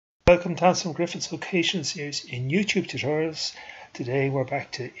Welcome to Anselm Griffith's Location Series in YouTube tutorials. Today we're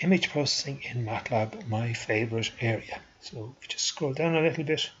back to image processing in Matlab, my favourite area. So if you just scroll down a little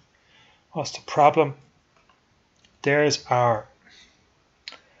bit, what's the problem? There's our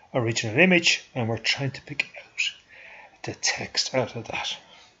original image and we're trying to pick out the text out of that.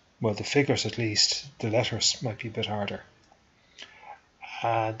 Well, the figures at least, the letters might be a bit harder.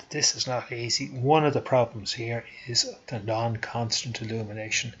 And this is not easy. One of the problems here is the non-constant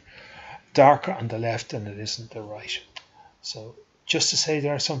illumination. Darker on the left than it is on the right. So just to say,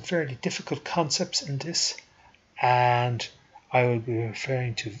 there are some fairly difficult concepts in this, and I will be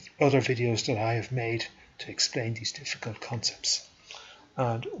referring to other videos that I have made to explain these difficult concepts.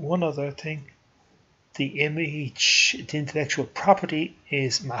 And one other thing, the image, the intellectual property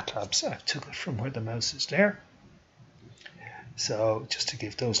is Matlab's. I took it from where the mouse is there. So just to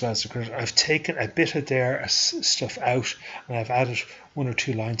give those lads a credit, I've taken a bit of their stuff out and I've added one or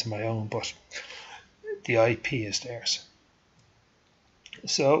two lines of my own, but the IP is theirs.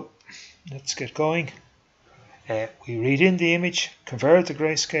 So let's get going. We read in the image, convert the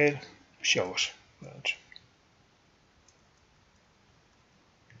grayscale, show it. Right.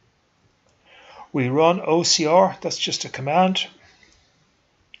 We run OCR, that's just a command.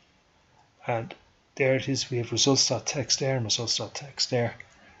 And there it is, we have results.txt there and results.txt there.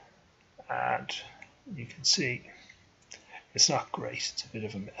 And you can see it's not great, it's a bit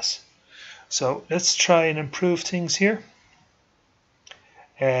of a mess. So let's try and improve things here.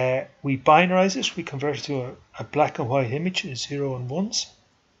 We binarize it, we convert it to a black and white image, 0 and 1s.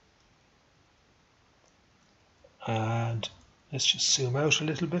 And let's just zoom out a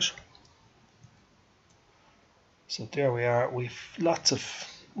little bit. So there we are, we've lots of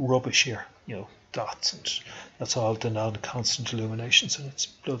rubbish here, you know, dots, and that's all the non-constant illumination. So let's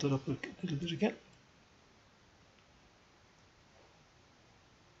blow it up a little bit again.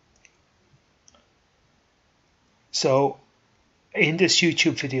 So in this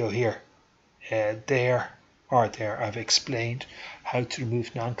YouTube video here, I've explained how to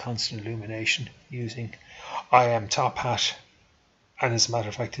remove non-constant illumination using imtophat. And as a matter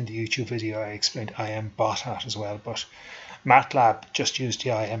of fact, in the YouTube video I explained imbinarize as well, but Matlab just used the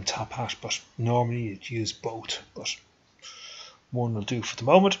imtophat, but normally you'd use both, but one will do for the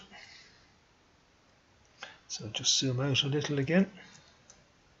moment. So just zoom out a little again.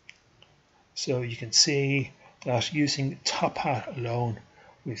 So you can see that using top hat alone,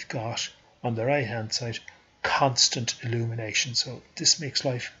 we've got on the right hand side constant illumination. So this makes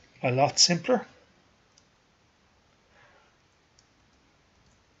life a lot simpler.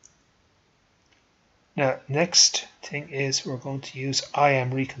 Now, next thing is we're going to use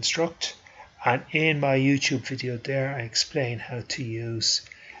imreconstruct, and in my YouTube video there I explain how to use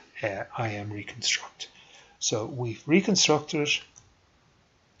imreconstruct. So we've reconstructed it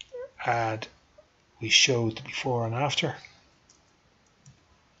and we showed the before and after.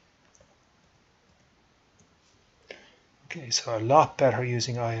 Okay, so a lot better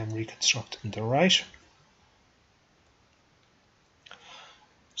using imreconstruct on the right.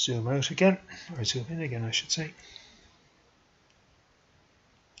 Zoom out again, or zoom in again I should say.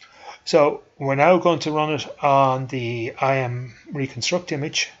 So we're now going to run it on the imreconstruct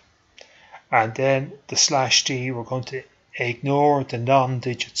image, and then the /d, we're going to ignore the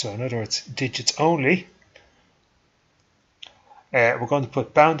non-digits, so in other words digits only. We're going to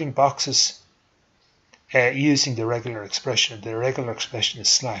put bounding boxes using the regular expression. The regular expression is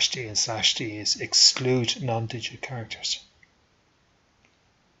 /d, and /d is exclude non-digit characters.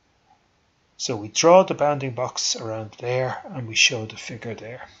 So we draw the bounding box around there and we show the figure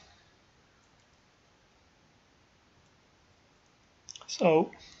there.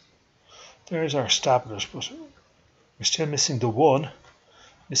 So there's our stab at it, but we're still missing the 1,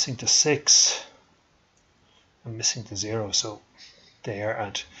 missing the 6, and missing the 0. So there,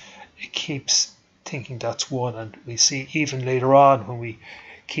 and it keeps thinking that's 1, and we see even later on when we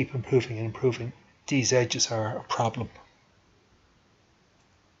keep improving and improving, these edges are a problem.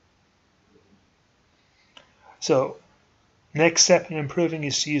 So next step in improving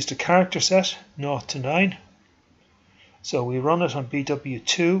is to use the character set 0 to 9. So we run it on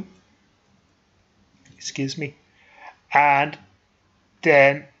BW2, excuse me, and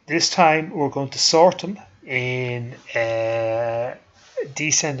then this time we're going to sort them in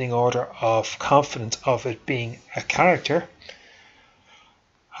descending order of confidence of it being a character,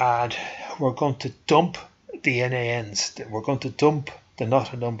 and we're going to dump the NANs. We're going to dump the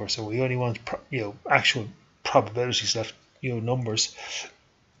not a number, so we only want actual probabilities left, numbers.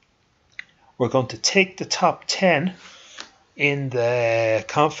 We're going to take the top 10 in the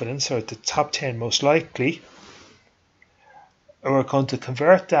confidence, or the top 10 most likely, we're going to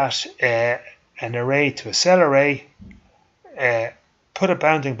convert that an array to a cell array, put a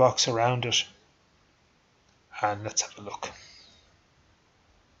bounding box around it, and let's have a look.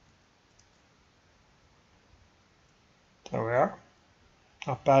 There we are.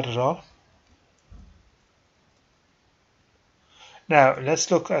 Not bad at all. Now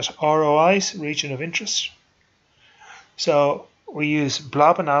let's look at ROI's, region of interest. So we use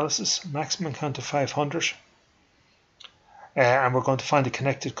blob analysis, maximum count of 500, and we're going to find the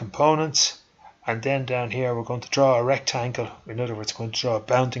connected components, and then down here we're going to draw a rectangle. In other words, we're going to draw a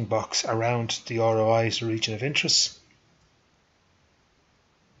bounding box around the ROI's, region of interest.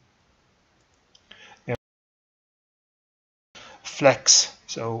 Now, flex.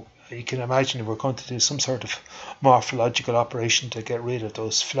 So you can imagine we're going to do some sort of morphological operation to get rid of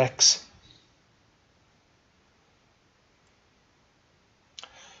those flecks.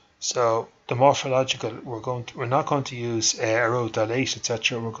 So the morphological, we're not going to use row dilate,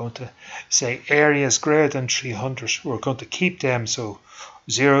 etc. We're going to say areas greater than 300. We're going to keep them, so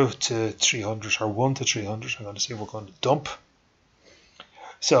 0 to 300 or 1 to 300. I'm going to say we're going to dump.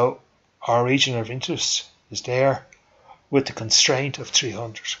 So our region of interest is there with the constraint of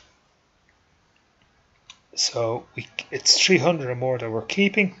 300. So it's 300 or more that we're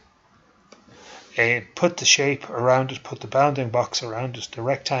keeping. Put the shape around it, put the bounding box around it, the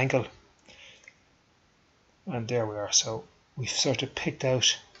rectangle, and there we are. So we've sort of picked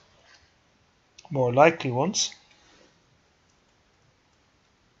out more likely ones.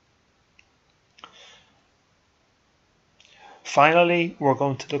 Finally, we're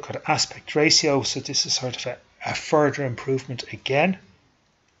going to look at aspect ratio. So this is sort of a further improvement again.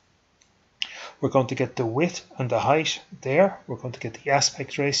 We're going to get the width and the height there. We're going to get the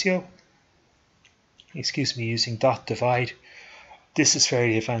aspect ratio. Excuse me, using dot divide. This is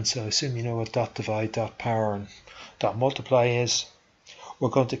fairly advanced, so I assume you know what dot divide, dot power, and dot multiply is. We're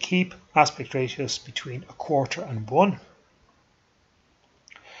going to keep aspect ratios between 1/4 and 1.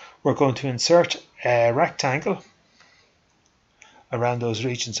 We're going to insert a rectangle around those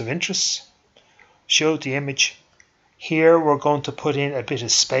regions of interest. Show the image. Here we're going to put in a bit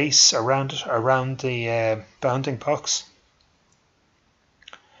of space around it, around the bounding box.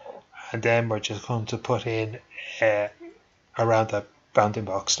 And then we're just going to put in around that bounding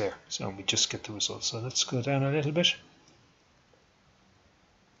box there. So we just get the result. So let's go down a little bit.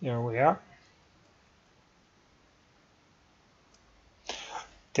 There we are.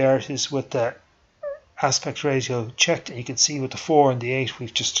 There it is with the aspect ratio checked, and you can see with the 4 and the 8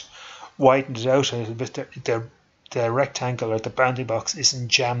 we've just widened it out a little bit. The rectangle or the bounding box isn't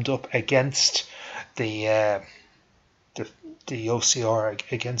jammed up against the OCR,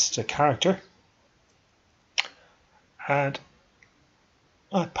 against the character. And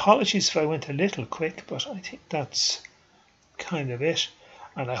apologies if I went a little quick, but I think that's kind of it.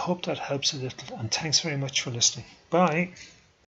 And I hope that helps a little. And thanks very much for listening. Bye.